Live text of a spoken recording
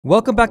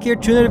Welcome back here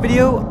to another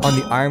video on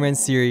the Ironman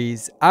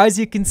series. As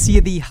you can see,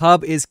 the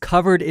hub is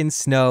covered in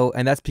snow,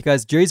 and that's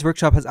because Jerry's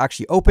workshop has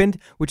actually opened,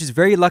 which is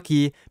very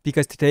lucky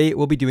because today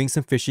we'll be doing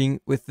some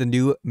fishing with the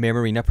new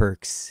Marina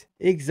perks.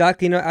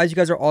 Exactly. Now, as you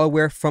guys are all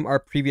aware from our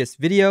previous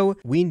video,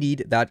 we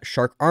need that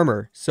shark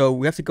armor. So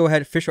we have to go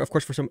ahead and fish, of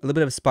course, for a little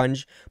bit of a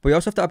sponge, but we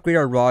also have to upgrade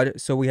our rod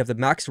so we have the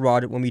max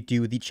rod when we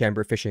do the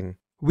chamber fishing.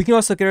 We can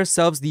also get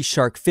ourselves the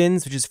shark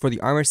fins, which is for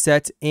the armor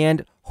set,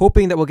 and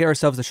hoping that we'll get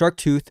ourselves the shark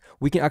tooth,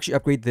 we can actually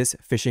upgrade this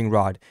fishing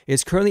rod. It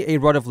is currently a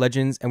rod of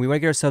legends, and we want to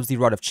get ourselves the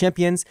rod of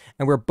champions,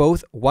 and we're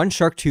both one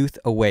shark tooth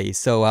away.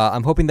 So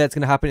I'm hoping that's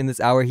going to happen in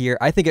this hour here.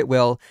 I think it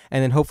will,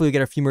 and then hopefully we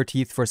get a few more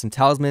teeth for some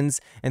talismans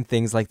and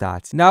things like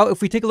that. Now,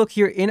 if we take a look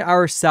here in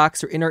our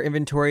sacks or in our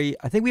inventory,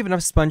 I think we have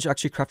enough sponge to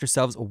actually craft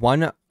ourselves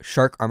one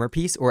shark armor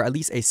piece, or at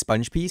least a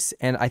sponge piece,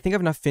 and I think I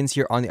have enough fins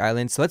here on the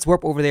island. So let's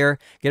warp over there,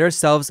 get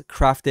ourselves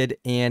crafted,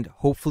 and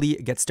hopefully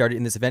get started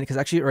in this event, because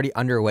it's actually already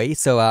underway.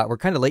 So we're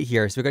kind of late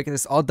here, so we gotta get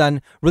this all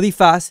done really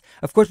fast.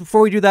 Of course,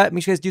 before we do that,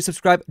 make sure you guys do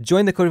subscribe,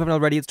 join the code if you haven't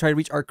already. Let's try to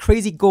reach our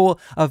crazy goal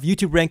of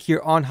YouTube rank here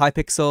on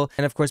Hypixel,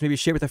 and of course maybe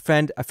share with a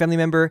friend, a family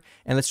member,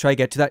 and let's try to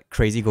get to that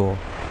crazy goal.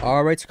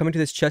 All right, so coming to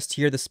this chest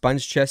here, the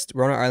sponge chest.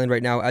 We're on our island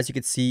right now. As you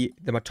can see,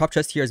 the top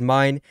chest here is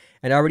mine,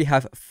 and I already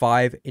have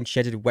 5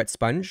 enchanted wet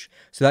sponge,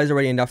 so that is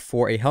already enough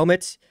for a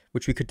helmet,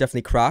 which we could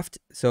definitely craft.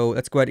 So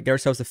let's go ahead and get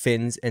ourselves the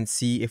fins and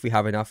see if we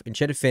have enough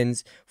enchanted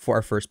fins for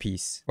our first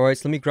piece. All right,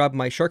 so let me grab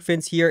my shark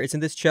fins here. It's in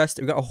this chest.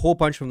 We got a whole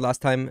bunch from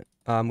last time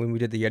when we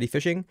did the Yeti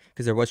fishing,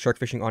 because there was shark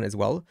fishing on as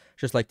well,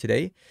 just like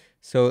today.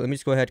 So let me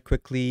just go ahead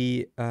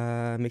quickly,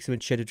 make some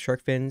enchanted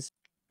shark fins.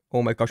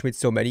 Oh my gosh, we made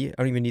so many. I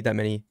don't even need that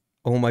many.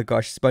 Oh my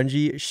gosh,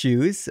 spongy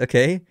shoes.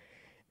 Okay.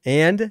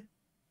 And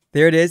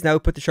there it is. Now we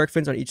put the shark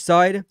fins on each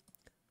side.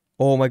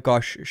 Oh my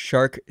gosh,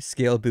 shark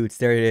scale boots.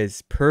 There it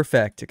is.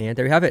 Perfect. And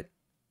there we have it.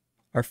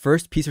 Our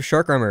first piece of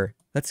shark armor.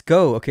 Let's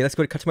go. Okay, let's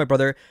go cut to my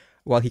brother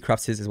while he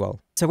crafts his as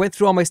well. So I went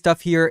through all my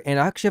stuff here, and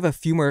I actually have a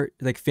few more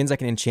like fins I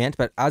can enchant,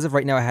 but as of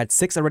right now I had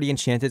 6 already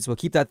enchanted, so we'll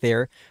keep that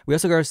there. We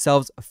also got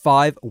ourselves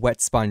 5 wet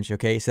sponge,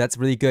 okay, so that's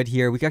really good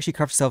here. We can actually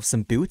craft ourselves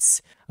some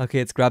boots. Okay,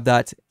 let's grab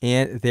that,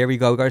 and there we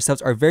go. We got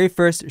ourselves our very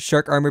first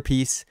shark armor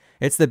piece.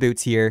 It's the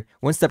boots here.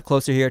 One step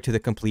closer here to the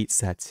complete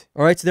set.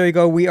 All right, so there you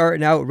go. We are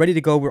now ready to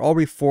go. We're all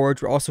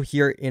reforged. We're also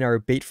here in our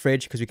bait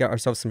fridge because we got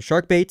ourselves some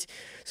shark bait.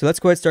 So let's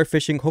go ahead and start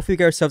fishing. Hopefully we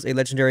get ourselves a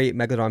legendary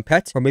megalodon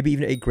pet, or maybe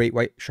even a great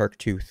white shark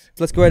tooth.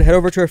 So let's go ahead and head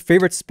over to our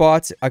favorite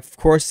spot. Of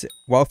course,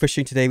 while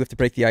fishing today, we have to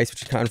break the ice,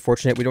 which is kind of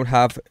unfortunate. We don't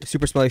have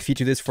super smelly feet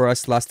to do this for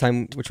us last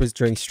time, which was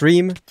during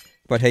stream.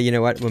 But hey, you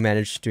know what? We'll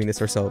manage doing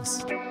this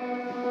ourselves.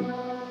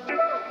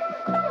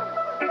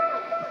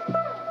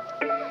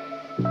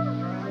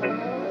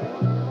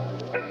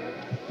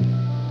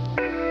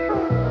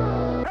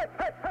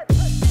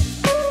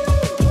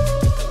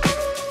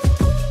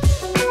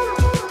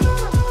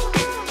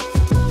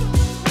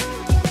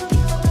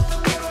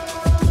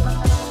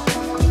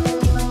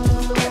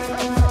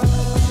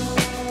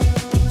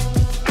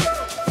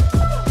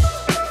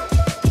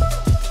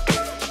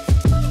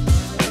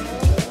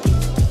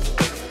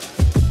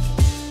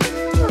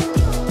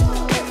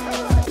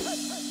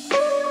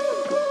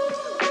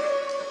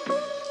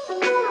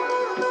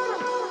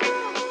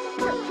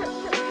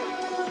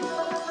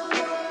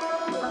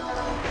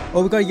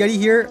 Oh, we got a Yeti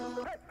here.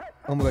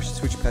 Oh my gosh,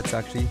 switch pets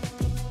actually.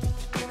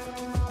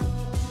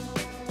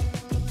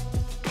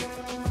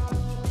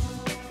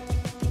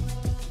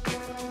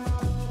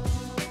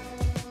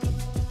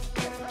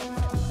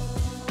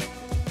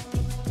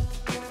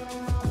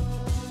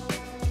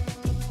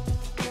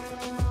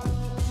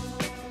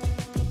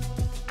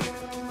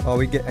 Oh,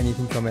 we get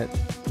anything from it.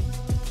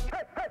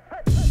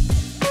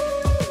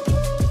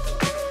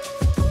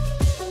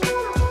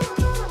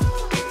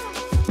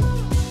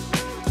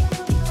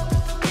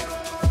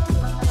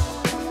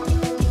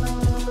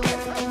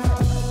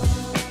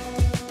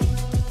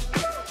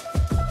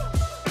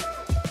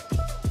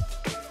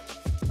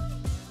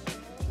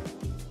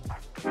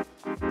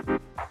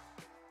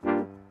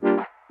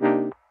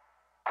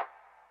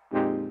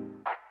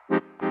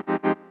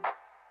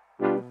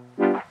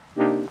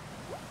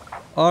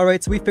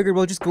 Alright, so we figured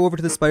we'll just go over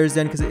to the spider's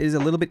den because it is a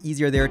little bit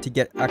easier there to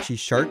get actually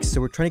sharks.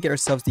 So we're trying to get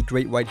ourselves the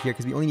great white here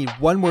because we only need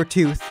one more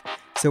tooth.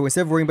 So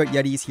instead of worrying about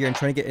Yetis here and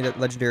trying to get a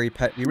legendary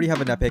pet, we already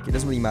have an epic. It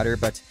doesn't really matter,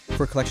 but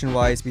for collection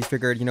wise, we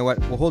figured, you know what,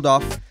 we'll hold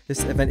off.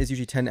 This event is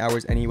usually 10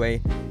 hours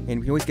anyway, and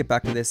we can always get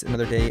back to this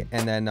another day.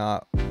 And then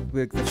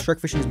the shark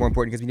fishing is more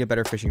important because we need a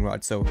better fishing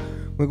rod. So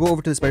we'll go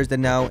over to the spider's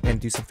den now and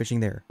do some fishing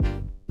there.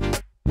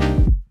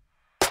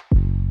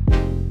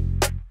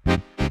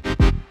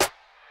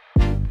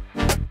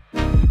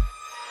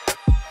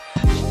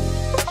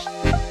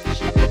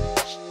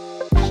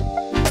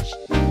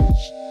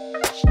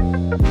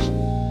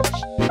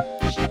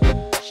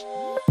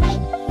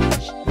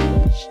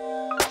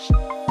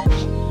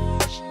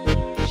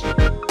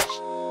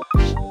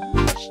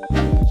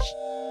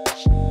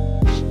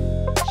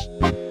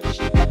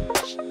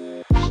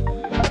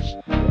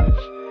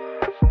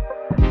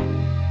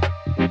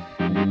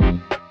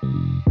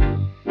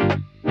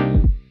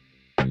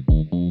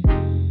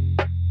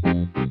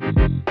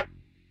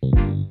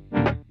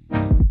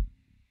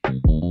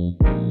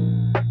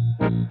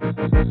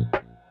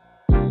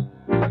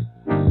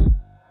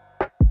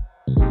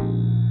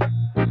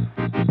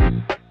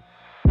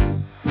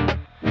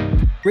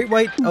 Great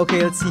white.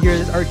 Okay, let's see here.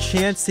 This is our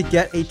chance to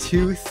get a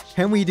tooth.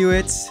 Can we do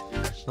it?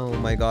 Oh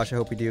my gosh, I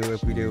hope we do.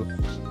 If we do.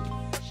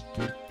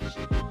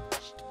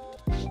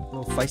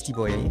 Little feisty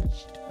boy,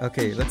 eh?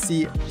 Okay, let's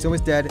see. He's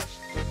almost dead.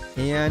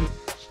 And...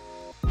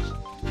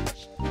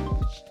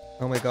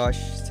 oh my gosh,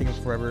 it's taking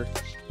forever.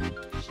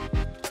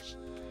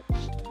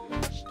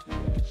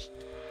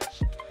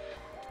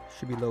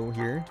 Should be low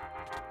here.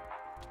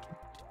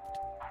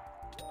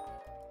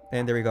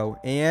 And there we go.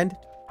 And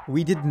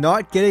we did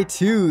not get a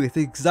tooth.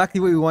 Exactly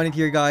what we wanted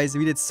here, guys.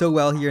 We did so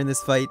well here in this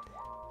fight.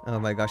 Oh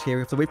my gosh. Okay, we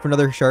have to wait for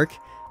another shark.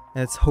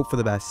 And let's hope for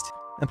the best.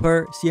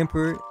 Emperor, see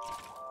Emperor.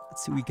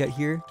 Let's see what we get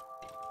here.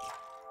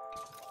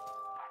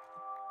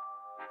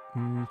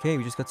 Okay,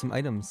 we just got some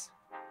items.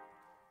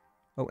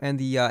 Oh, and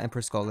the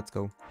Emperor Skull. Let's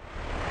go.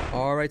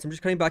 Alright, so I'm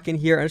just cutting back in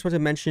here. I just want to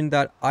mention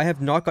that I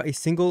have not got a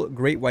single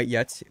great white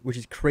yet, which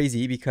is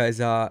crazy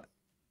because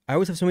I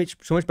always have so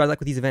much bad luck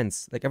with these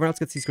events. Like, everyone else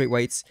gets these great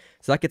whites,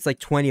 so that gets like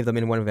 20 of them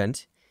in one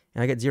event,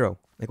 and I get 0.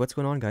 Like, what's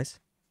going on, guys?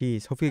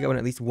 Jeez, hopefully I get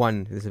at least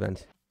 1 this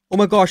event. Oh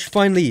my gosh,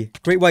 finally!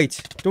 Great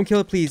white! Don't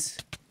kill it, please.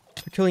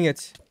 You're killing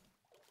it.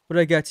 What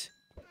did I get?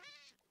 I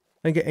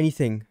didn't get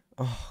anything.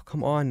 Oh,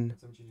 come on.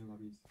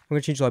 I'm gonna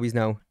change lobbies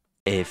now.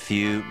 A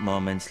few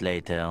moments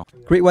later.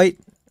 Great white.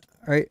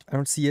 Alright, I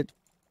don't see it.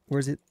 Where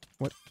is it?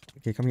 What?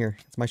 Okay, come here.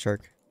 It's my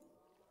shark.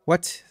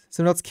 What?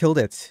 Someone else killed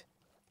it.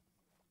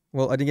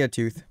 Well, I didn't get a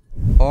tooth.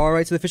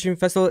 Alright, so the fishing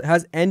festival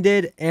has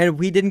ended and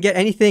we didn't get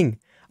anything.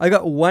 I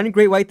got 1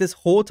 great white this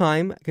whole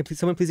time. Can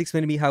someone please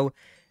explain to me how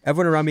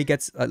everyone around me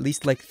gets at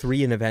least like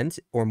 3 an event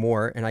or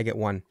more and I get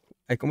 1?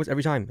 Like almost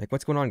every time. Like,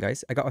 what's going on,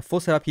 guys? I got a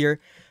full setup here.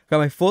 Got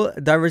my full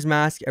diver's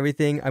mask,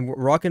 everything. I'm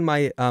rocking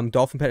my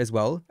dolphin pet as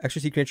well.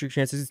 Extra secret entry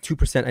chances is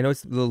 2%. I know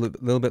it's a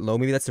little bit low.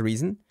 Maybe that's the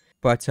reason.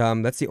 But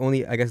that's the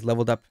only, I guess,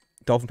 leveled up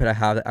dolphin pet I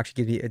have that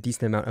actually gives me a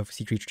decent amount of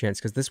sea creature chance.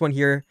 Because this one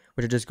here,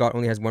 which I just got,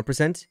 only has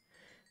 1%.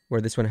 Where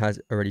this one has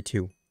already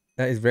 2.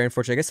 That is very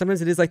unfortunate. I guess sometimes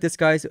it is like this,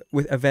 guys,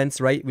 with events,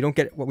 right? We don't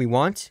get what we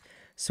want.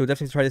 So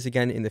definitely try this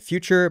again in the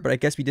future, but I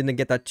guess we didn't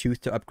get that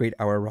tooth to upgrade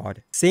our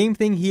rod. Same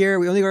thing here.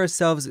 We only got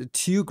ourselves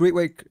 2 great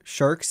white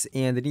sharks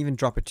and they didn't even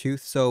drop a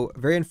tooth. So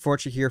very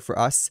unfortunate here for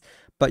us.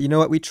 But you know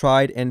what? We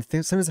tried and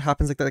sometimes it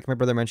happens like that, like my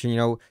brother mentioned, you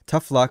know,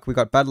 tough luck. We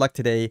got bad luck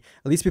today.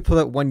 At least we pulled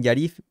out 1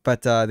 Yeti,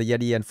 but the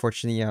Yeti,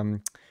 unfortunately,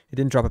 it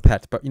didn't drop a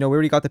pet. But, you know, we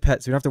already got the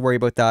pet, so we don't have to worry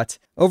about that.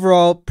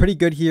 Overall, pretty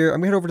good here. I'm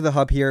going to head over to the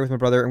hub here with my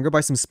brother. I'm going to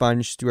buy some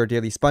sponge to do our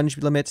daily sponge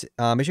limit.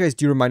 Make sure you guys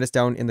do remind us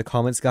down in the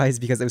comments, guys,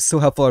 because it was so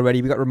helpful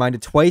already. We got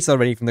reminded twice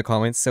already from the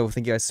comments, so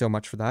thank you guys so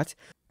much for that.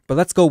 But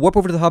let's go warp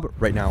over to the hub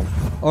right now.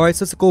 Alright,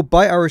 so let's go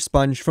buy our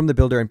sponge from the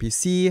builder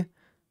NPC.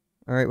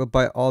 Alright, we'll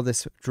buy all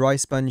this dry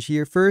sponge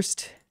here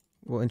first.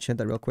 We'll enchant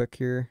that real quick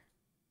here.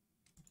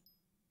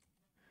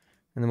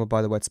 And then we'll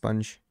buy the wet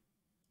sponge.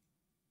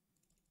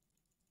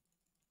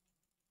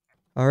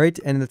 Alright,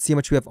 and let's see how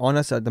much we have on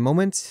us at the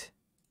moment.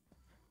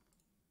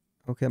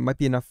 Okay, it might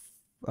be enough.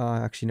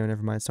 Actually, no,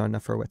 never mind. It's not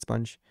enough for a wet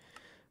sponge.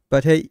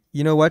 But hey,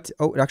 you know what?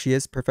 Oh, it actually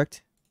is.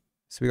 Perfect.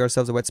 So we got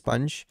ourselves a wet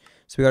sponge.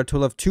 So we got a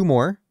total of 2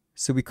 more.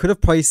 So we could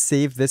have probably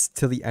saved this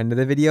till the end of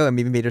the video and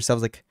maybe made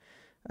ourselves like,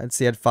 I'd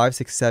say I had 5,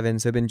 6, 7.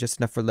 So it'd been just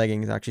enough for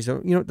leggings actually.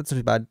 So, you know, that's not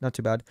too bad. Not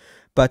too bad.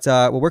 But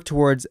we'll work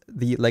towards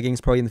the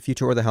leggings probably in the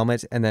future or the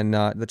helmet. And then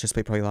the chest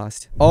plate probably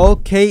last.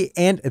 Okay.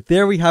 And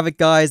there we have it,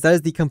 guys. That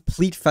is the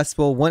complete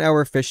festival. 1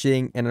 hour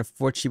fishing. And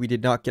unfortunately, we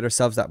did not get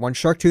ourselves that 1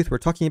 shark tooth we're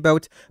talking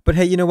about. But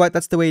hey, you know what?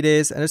 That's the way it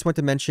is. And I just want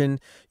to mention,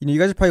 you know, you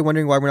guys are probably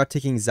wondering why we're not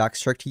taking Zach's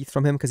shark teeth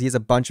from him. Because he has a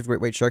bunch of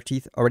great white shark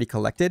teeth already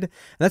collected. And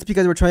that's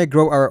because we're trying to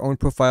grow our own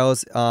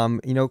profiles.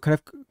 You know, kind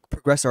of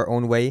progress our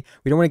own way.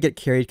 We don't want to get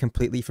carried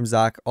completely from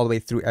Zach all the way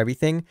through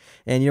everything.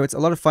 And, you know, it's a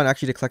lot of fun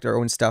actually to collect our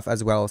own stuff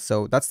as well.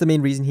 So that's the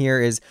main reason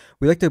here is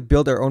we like to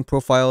build our own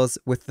profiles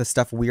with the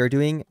stuff we are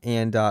doing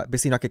and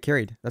basically not get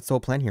carried. That's the whole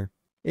plan here.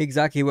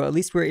 Exactly. Well, at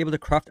least we're able to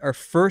craft our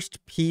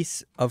first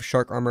piece of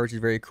shark armor, which is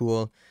very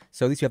cool.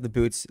 So at least we have the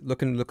boots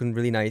looking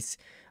really nice.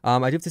 I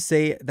do have to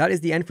say that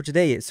is the end for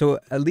today. So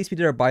at least we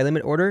did our buy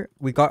limit order.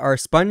 We got our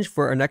sponge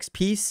for our next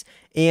piece.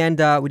 And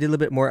we did a little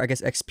bit more, I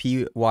guess,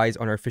 XP wise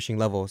on our fishing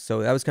level.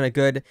 So that was kind of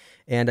good.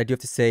 And I do have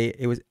to say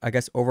it was, I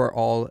guess,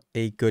 overall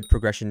a good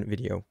progression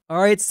video.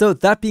 All right. So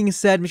that being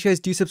said, make sure you guys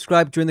do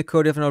subscribe, join the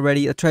code if not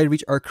already. Let's try to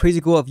reach our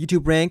crazy goal of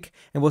YouTube rank.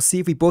 And we'll see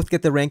if we both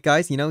get the rank,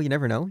 guys. You know, you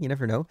never know. You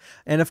never know.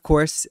 And of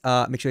course,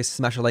 make sure you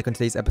smash a like on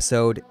today's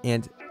episode.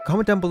 And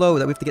comment down below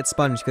that we have to get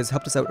sponge because it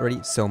helped us out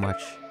already so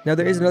much. Now,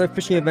 there is another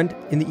fishing event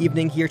in the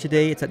evening here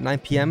today. It's at 9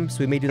 p.m. So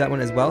we may do that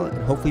one as well.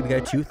 And hopefully we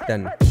get a tooth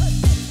then.